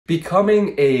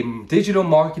Becoming a digital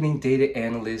marketing data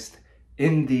analyst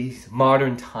in these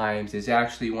modern times is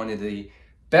actually one of the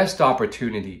best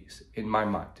opportunities in my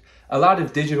mind. A lot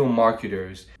of digital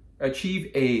marketers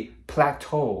achieve a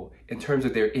plateau in terms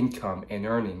of their income and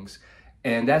earnings.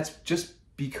 And that's just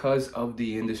because of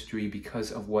the industry,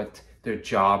 because of what their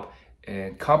job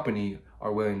and company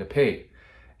are willing to pay.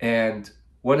 And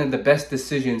one of the best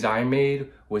decisions I made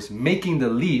was making the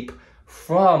leap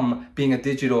from being a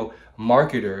digital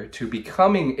marketer to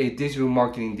becoming a digital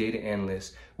marketing data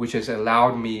analyst, which has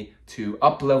allowed me to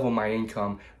up-level my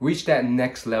income, reach that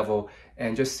next level,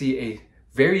 and just see a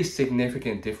very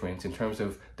significant difference in terms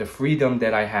of the freedom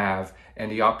that I have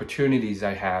and the opportunities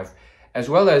I have, as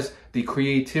well as the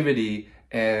creativity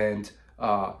and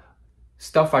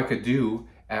stuff I could do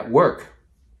at work.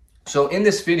 So in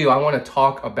this video, I want to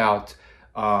talk about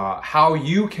how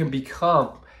you can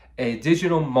become a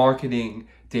digital marketing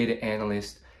data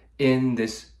analyst in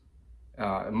this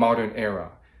modern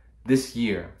era, this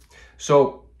year.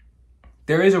 So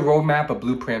there is a roadmap, a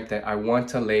blueprint that I want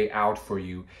to lay out for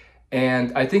you.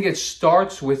 And I think it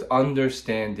starts with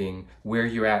understanding where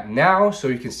you're at now so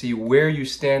you can see where you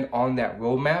stand on that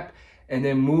roadmap and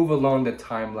then move along the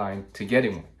timeline to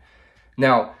getting one.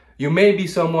 Now, you may be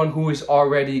someone who is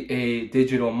already a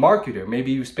digital marketer.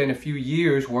 Maybe you spent a few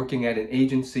years working at an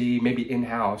agency, maybe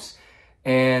in-house,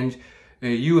 and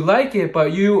you like it,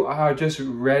 but you are just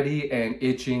ready and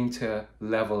itching to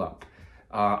level up.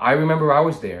 I remember I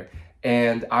was there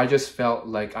and I just felt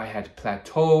like I had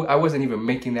plateaued. I wasn't even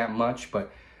making that much,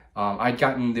 but I'd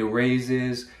gotten the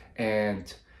raises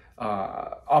and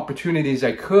opportunities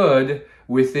I could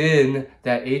within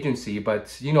that agency.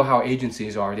 But you know how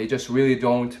agencies are. They just really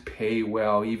don't pay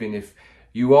well, even if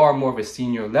you are more of a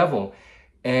senior level.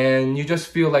 And you just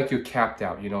feel like you're capped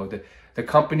out. You know, the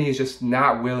company is just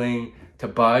not willing to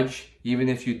budge, even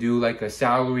if you do like a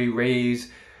salary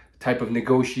raise type of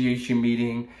negotiation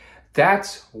meeting.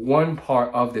 That's one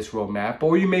part of this roadmap.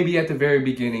 Or you may be at the very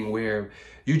beginning where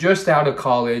you're just out of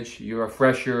college, you're a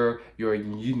fresher, you're a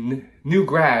new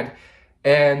grad,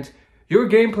 and your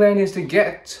game plan is to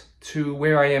get to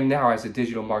where I am now as a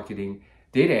digital marketing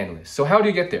data analyst. So how do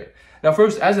you get there? Now,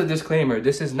 first, as a disclaimer,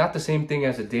 this is not the same thing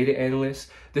as a data analyst.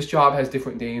 This job has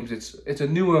different names. It's a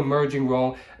new emerging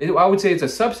role. I would say it's a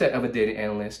subset of a data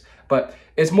analyst, but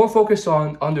it's more focused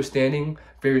on understanding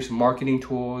various marketing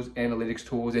tools, analytics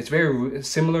tools. It's very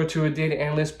similar to a data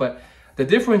analyst, but the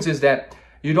difference is that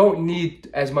you don't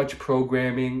need as much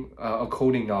programming or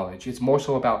coding knowledge. It's more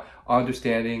so about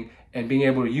understanding and being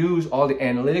able to use all the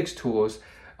analytics tools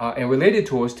and related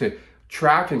tools to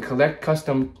track and collect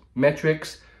custom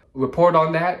metrics, report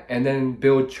on that, and then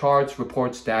build charts,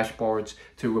 reports, dashboards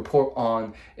to report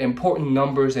on important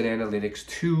numbers and analytics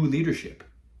to leadership.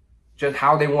 Just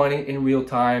how they want it in real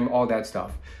time, all that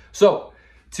stuff. So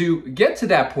to get to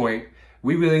that point,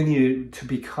 we really need to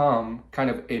become kind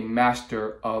of a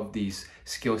master of these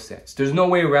skill sets. There's no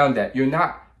way around that. You're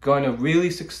not going to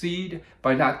really succeed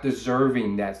by not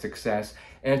deserving that success.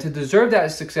 And to deserve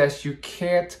that success, you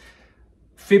can't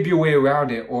fib your way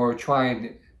around it or try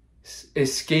and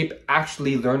escape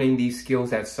actually learning these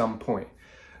skills at some point.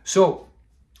 So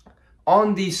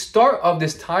on the start of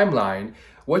this timeline,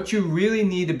 what you really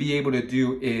need to be able to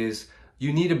do is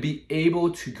you need to be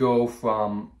able to go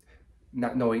from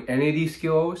not knowing any of these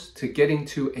skills to getting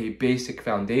to a basic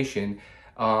foundation,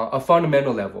 a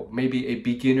fundamental level, maybe a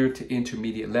beginner to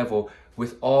intermediate level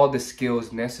with all the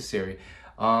skills necessary.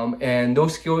 And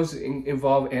those skills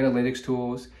involve analytics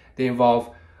tools. They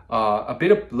involve a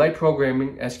bit of light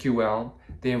programming, SQL.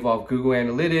 They involve Google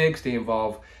Analytics. They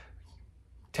involve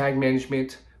tag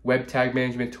management, web tag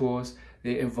management tools.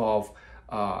 They involve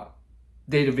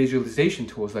data visualization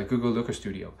tools like Google Looker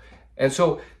Studio. And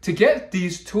so to get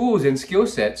these tools and skill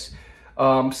sets,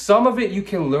 some of it you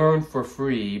can learn for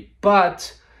free,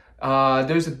 but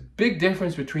there's a big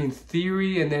difference between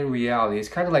theory and then reality. It's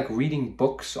kind of like reading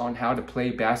books on how to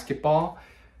play basketball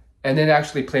and then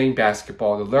actually playing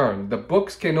basketball to learn. The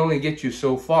books can only get you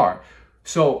so far.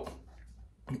 So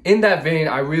in that vein,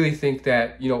 I really think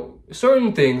that, you know,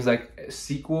 certain things like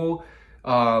SQL,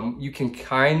 you can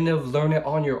kind of learn it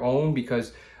on your own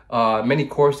because many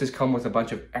courses come with a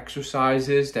bunch of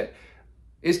exercises that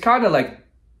is kind of like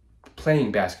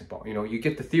playing basketball. You know, you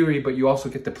get the theory, but you also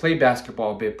get to play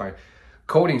basketball a bit by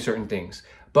coding certain things.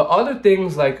 But other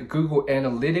things like Google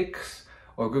Analytics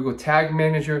or Google Tag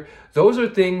Manager, those are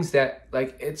things that,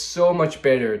 like, it's so much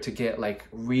better to get like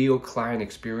real client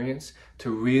experience to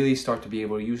really start to be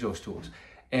able to use those tools.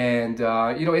 And,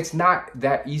 you know, it's not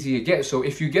that easy to get. So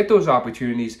if you get those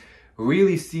opportunities,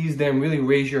 really seize them, really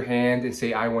raise your hand and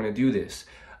say, I want to do this.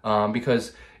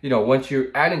 Because once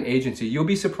you're at an agency, you'll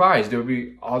be surprised. There'll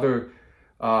be other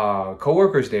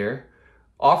coworkers there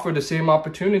offer the same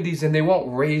opportunities, and they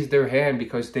won't raise their hand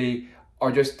because they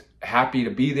are just happy to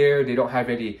be there. They don't have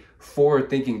any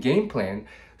forward-thinking game plan.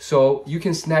 So you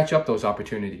can snatch up those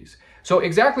opportunities. So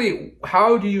exactly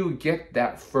how do you get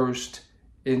that first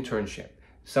internship?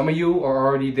 Some of you are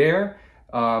already there,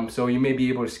 so you may be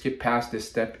able to skip past this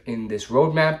step in this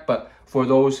roadmap. But for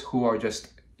those who are just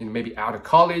maybe out of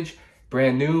college,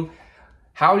 brand new,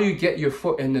 how do you get your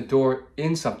foot in the door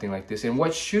in something like this? And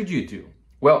what should you do?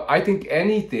 Well, I think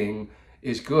anything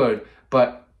is good,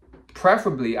 but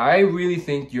preferably, I really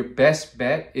think your best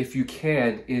bet, if you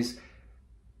can, is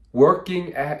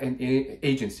working at an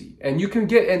agency. And you can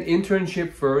get an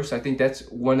internship first. I think that's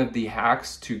one of the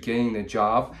hacks to getting the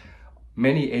job.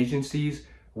 Many agencies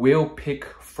will pick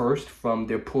first from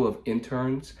their pool of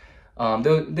interns.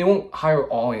 They won't hire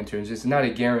all interns. It's not a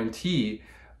guarantee,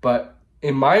 but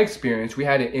in my experience, we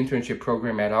had an internship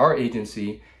program at our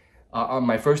agency,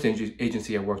 my first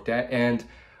agency I worked at, and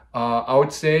I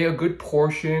would say a good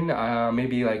portion,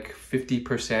 maybe like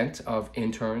 50% of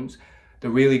interns, the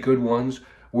really good ones,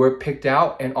 were picked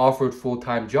out and offered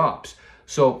full-time jobs.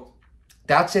 So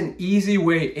that's an easy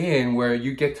way in where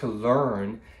you get to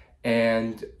learn,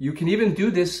 and you can even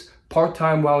do this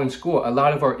part-time while in school. A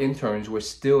lot of our interns were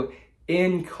still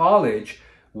in college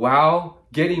while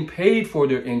getting paid for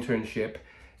their internship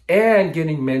and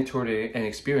getting mentored and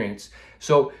experience.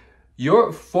 So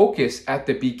your focus at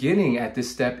the beginning at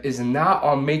this step is not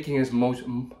on making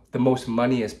the most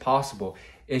money as possible.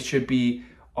 It should be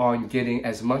on getting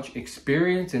as much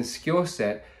experience and skill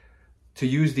set to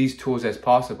use these tools as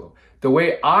possible. The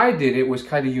way I did it was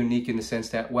kind of unique in the sense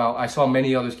that, while I saw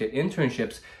many others get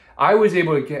internships, I was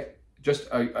able to get just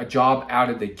a job out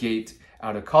of the gate,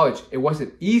 out of college. It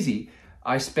wasn't easy.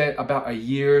 I spent about a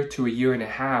year to a year and a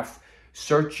half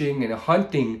searching and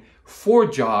hunting for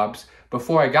jobs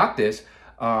before I got this.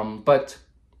 But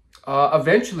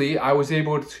eventually I was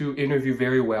able to interview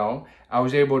very well. I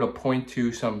was able to point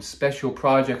to some special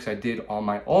projects I did on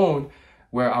my own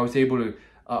where I was able to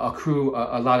accrue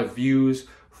a lot of views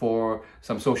for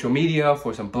some social media,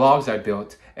 for some blogs I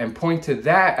built, and point to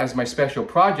that as my special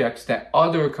projects that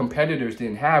other competitors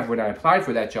didn't have when I applied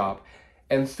for that job.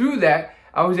 And through that,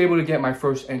 I was able to get my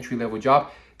first entry-level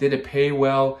job. Did it pay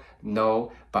well?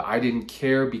 No, but I didn't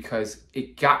care because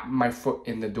it got my foot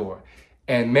in the door.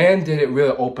 And man, did it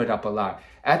really open up a lot.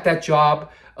 At that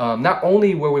job, not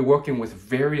only were we working with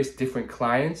various different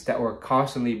clients that were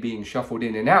constantly being shuffled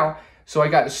in and out, so I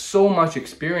got so much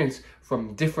experience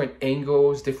from different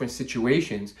angles, different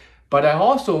situations, but I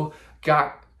also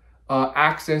got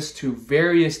access to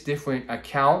various different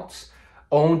accounts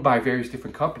owned by various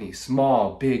different companies,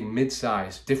 small, big,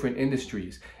 mid-sized, different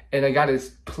industries. And I got to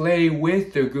play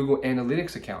with their Google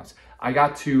Analytics accounts. I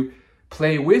got to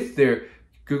play with their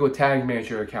Google Tag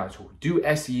Manager accounts, do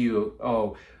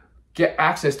SEO, get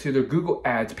access to their Google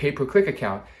Ads pay-per-click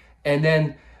account. And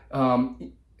then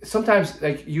sometimes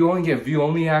like you only get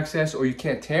view-only access, or you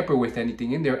can't tamper with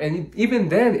anything in there. And even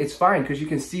then it's fine because you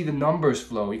can see the numbers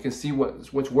flow. You can see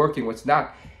what's working, what's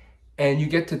not. And you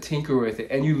get to tinker with it.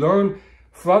 And you learn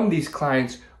from these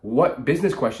clients what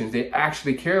business questions they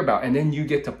actually care about. And then you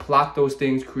get to plot those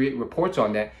things, create reports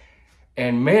on that.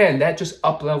 And man, that just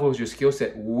up-levels your skill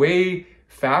set way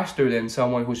faster than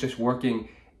someone who's just working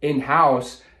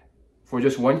in-house for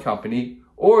just one company,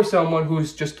 or someone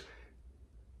who's just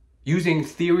using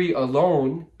theory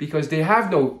alone because they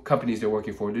have no companies they're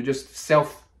working for. They're just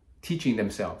self-teaching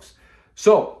themselves.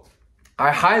 So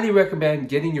I highly recommend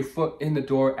getting your foot in the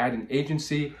door at an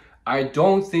agency. I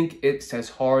don't think it's as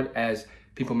hard as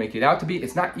people make it out to be.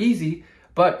 It's not easy,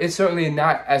 but it's certainly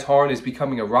not as hard as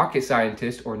becoming a rocket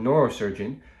scientist or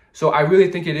neurosurgeon. So I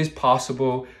really think it is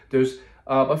possible. There's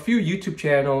a few YouTube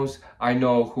channels I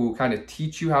know who kind of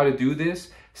teach you how to do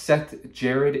this. Seth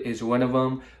Jared is one of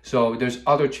them. So there's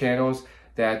other channels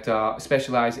that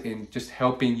specialize in just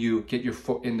helping you get your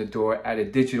foot in the door at a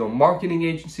digital marketing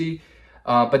agency.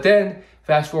 But then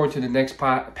fast forward to the next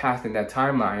path in that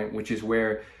timeline, which is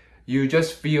where you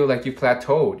just feel like you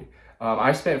plateaued.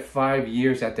 I spent 5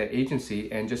 years at that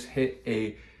agency and just hit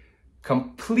a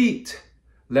complete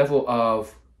level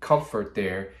of comfort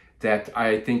there that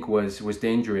I think was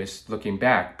dangerous looking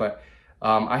back. But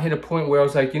I hit a point where I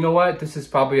was like, you know what, this is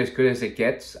probably as good as it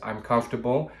gets. I'm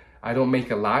comfortable. I don't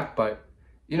make a lot, but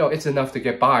you know, it's enough to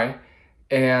get by.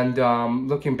 And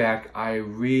looking back, I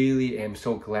really am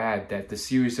so glad that the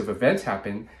series of events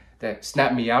happened that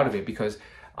snapped me out of it, because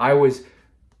I was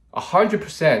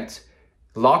 100%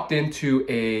 locked into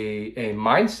a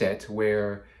mindset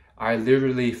where I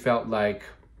literally felt like,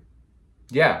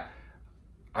 yeah,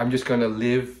 I'm just gonna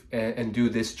live and do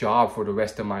this job for the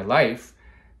rest of my life.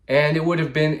 And it would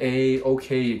have been a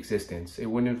okay existence. It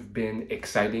wouldn't have been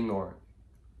exciting or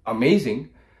amazing,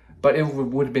 but it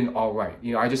would have been all right.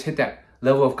 I just hit that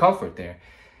level of comfort there.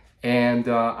 And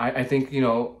I think,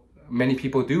 many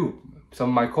people do. Some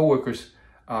of my coworkers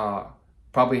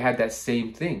probably had that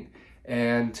same thing.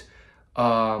 And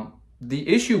the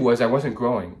issue was I wasn't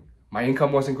growing. My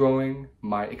income wasn't growing.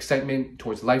 My excitement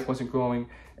towards life wasn't growing,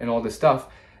 and all this stuff.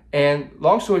 And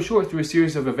long story short, through a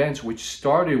series of events, which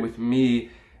started with me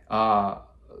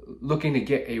looking to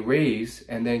get a raise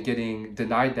and then getting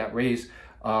denied that raise,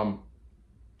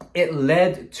 it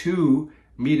led to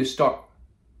me to start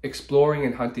exploring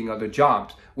and hunting other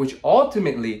jobs, which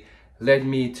ultimately led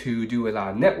me to do a lot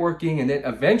of networking and then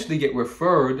eventually get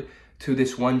referred to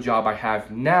this one job I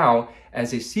have now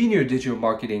as a senior digital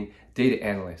marketing data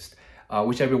analyst,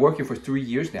 which I've been working for 3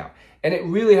 years now. And it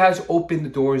really has opened the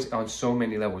doors on so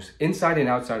many levels, inside and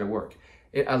outside of work.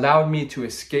 It allowed me to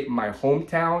escape my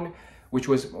hometown, which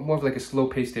was more of like a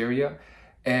slow-paced area,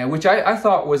 and which I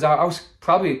thought was,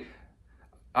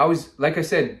 like I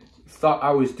said, thought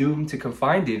I was doomed to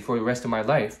confined in for the rest of my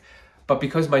life. But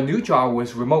because my new job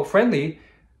was remote friendly,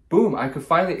 boom, I could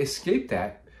finally escape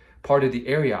that part of the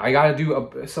area. I got to do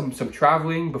some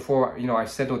traveling before, I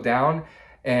settled down,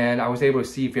 and I was able to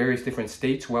see various different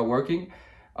states while working.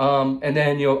 And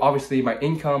then, obviously my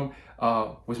income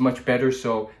was much better.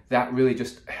 So that really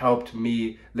just helped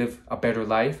me live a better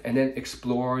life and then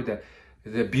explore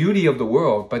the beauty of the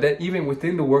world. But then even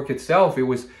within the work itself, it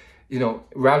was,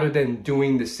 rather than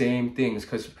doing the same things,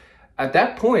 because at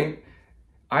that point,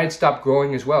 I had stopped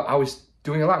growing as well. I was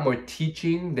doing a lot more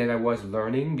teaching than I was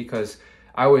learning because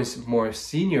I was more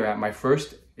senior at my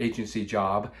first agency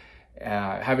job,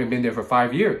 having been there for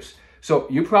 5 years. So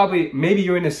maybe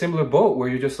you're in a similar boat where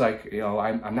you're just like,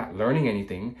 I'm not learning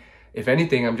anything. If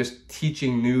anything, I'm just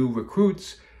teaching new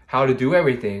recruits how to do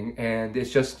everything. And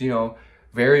it's just,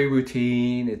 very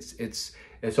routine.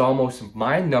 It's almost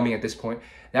mind-numbing at this point.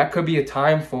 That could be a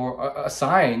time for a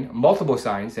sign, multiple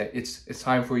signs that it's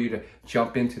time for you to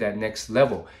jump into that next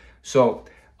level. So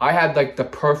I had like the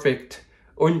perfect,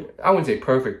 or I wouldn't say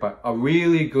perfect, but a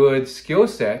really good skill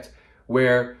set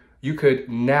where you could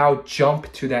now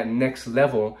jump to that next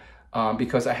level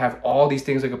because I have all these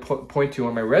things I could point to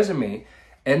on my resume.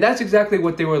 And that's exactly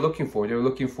what they were looking for. They were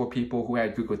looking for people who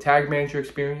had Google Tag Manager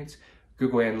experience,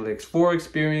 Google Analytics 4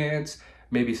 experience,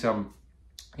 maybe some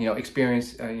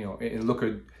experience, in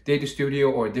Looker Data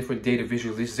Studio or a different data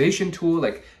visualization tool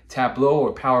like Tableau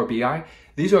or Power BI.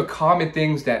 These are common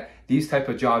things that these type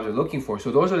of jobs are looking for.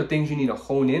 So those are the things you need to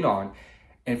hone in on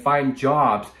and find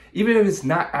jobs, even if it's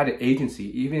not at an agency,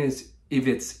 even if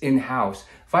it's in-house.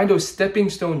 Find those stepping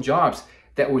stone jobs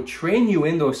that will train you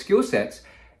in those skill sets.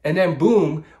 And then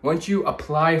boom, once you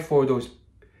apply for those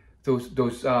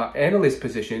analyst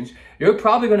positions, you're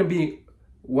probably going to be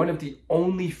one of the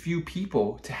only few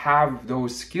people to have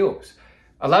those skills.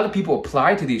 A lot of people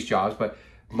apply to these jobs, but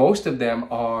most of them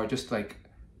are just like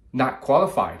not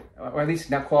qualified, or at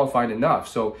least not qualified enough.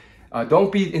 So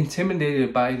don't be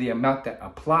intimidated by the amount that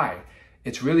apply.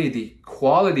 It's really the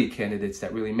quality candidates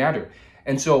that really matter.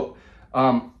 And so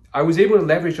I was able to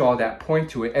leverage all that, point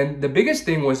to it. And the biggest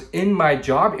thing was in my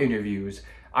job interviews,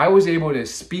 I was able to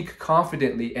speak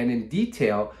confidently and in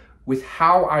detail with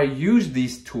how I use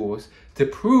these tools to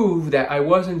prove that I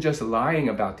wasn't just lying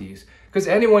about these. Because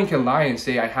anyone can lie and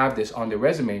say I have this on their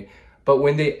resume, but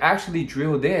when they actually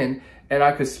drilled in and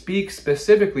I could speak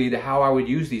specifically to how I would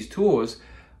use these tools,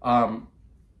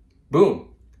 boom.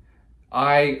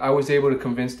 I was able to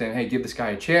convince them, hey, give this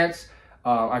guy a chance.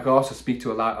 I could also speak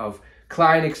to a lot of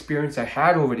client experience I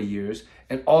had over the years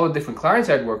and all the different clients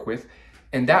I'd worked with.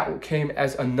 And that came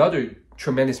as another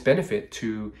tremendous benefit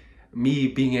to me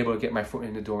being able to get my foot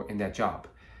in the door in that job.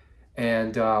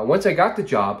 And once I got the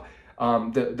job,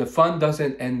 the fun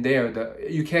doesn't end there.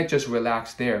 You can't just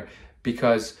relax there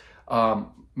because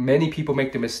many people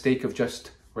make the mistake of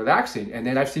just relaxing. And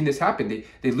then I've seen this happen.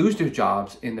 They lose their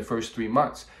jobs in the first 3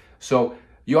 months. So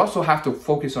you also have to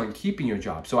focus on keeping your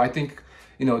job. So I think,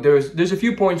 there's a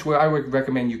few points where I would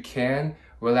recommend you can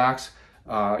relax,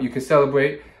 you can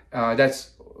celebrate.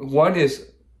 One is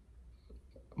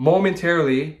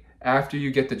momentarily after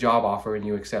you get the job offer and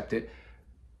you accept it.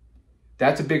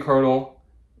 That's a big hurdle.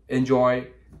 Enjoy,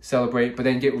 celebrate, but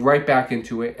then get right back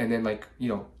into it and then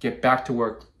get back to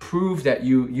work, prove that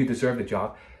you deserve the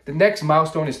job. The next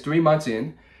milestone is 3 months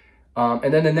in,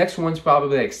 and then the next one's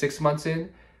probably like 6 months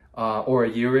in or a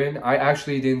year in. I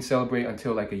actually didn't celebrate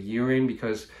until like a year in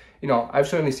because, I've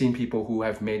certainly seen people who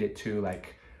have made it to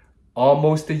like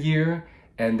almost a year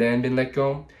and then been let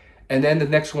go. And then the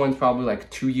next one's probably like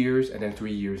 2 years and then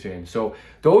 3 years in. So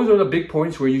those are the big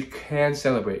points where you can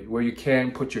celebrate, where you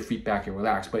can put your feet back and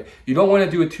relax, but you don't want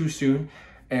to do it too soon.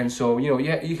 And so, you know,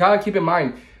 you gotta keep in mind,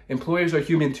 employers are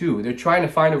human too. They're trying to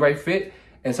find the right fit,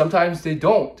 and sometimes they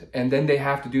don't. And then they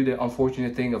have to do the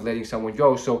unfortunate thing of letting someone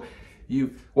go. So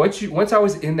once I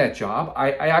was in that job,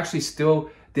 I actually still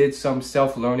did some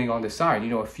self-learning on the side, you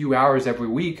know, a few hours every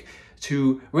week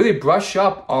to really brush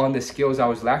up on the skills I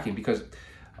was lacking, because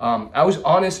I was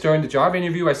honest during the job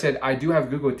interview. I said, I do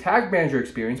have Google Tag Manager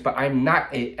experience, but I'm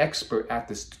not an expert at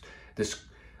this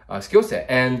skill set.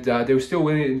 And they were still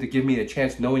willing to give me a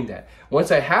chance knowing that.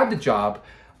 Once I had the job,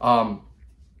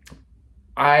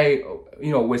 I,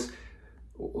 you know,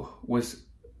 was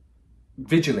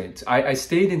vigilant. I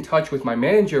stayed in touch with my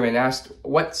manager and asked,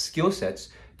 what skill sets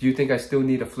do you think I still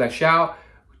need to flesh out?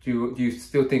 Do you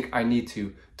still think I need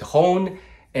to hone?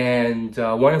 And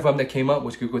one of them that came up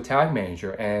was Google Tag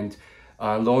Manager. And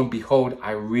lo and behold,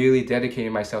 I really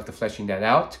dedicated myself to fleshing that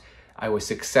out. I was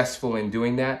successful in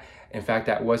doing that. In fact,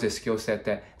 that was a skill set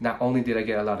that not only did I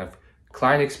get a lot of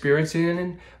client experience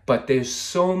in, but there's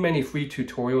so many free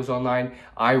tutorials online.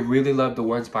 I really love the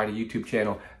ones by the YouTube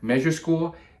channel Measure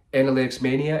School, Analytics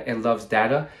Mania, and Loves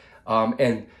Data.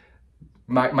 And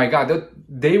my God,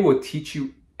 they will teach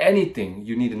you anything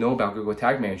you need to know about Google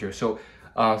Tag Manager. So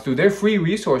through their free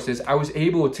resources, I was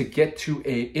able to get to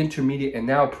a intermediate and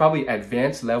now probably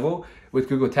advanced level with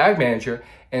Google Tag Manager.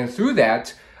 And through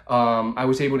that, I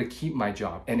was able to keep my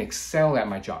job and excel at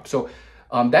my job. So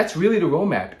that's really the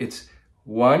roadmap. It's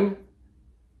 1,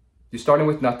 you're starting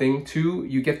with nothing. 2,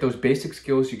 you get those basic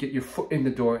skills. You get your foot in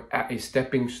the door at a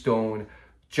stepping stone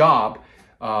job,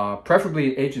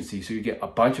 preferably an agency, so you get a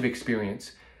bunch of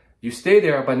experience. You stay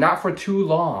there, but not for too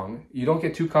long. You don't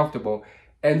get too comfortable.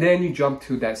 And then you jump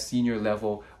to that senior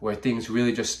level where things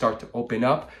really just start to open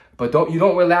up. But you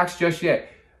don't relax just yet.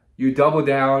 You double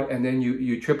down, and then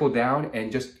you triple down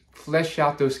and just flesh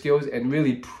out those skills and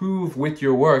really prove with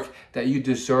your work that you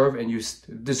deserve, and you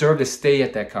deserve to stay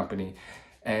at that company.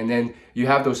 And then you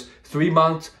have those 3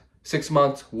 months, 6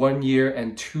 months, 1 year,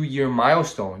 and 2 year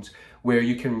milestones where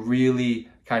you can really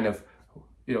kind of,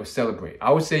 you know, celebrate.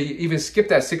 I would say even skip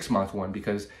that 6-month one,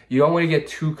 because you don't want to get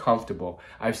too comfortable.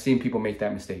 I've seen people make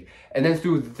that mistake. And then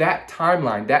through that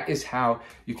timeline, that is how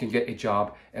you can get a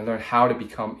job and learn how to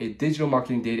become a digital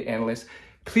marketing data analyst.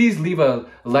 Please leave a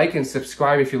like and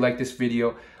subscribe if you like this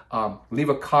video. Leave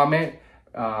a comment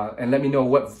and let me know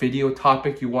what video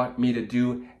topic you want me to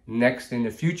do next in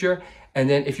the future. And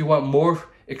then if you want more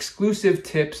exclusive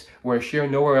tips where I share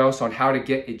nowhere else on how to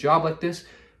get a job like this,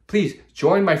 please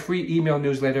join my free email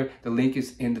newsletter. The link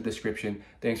is in the description.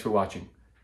 Thanks for watching.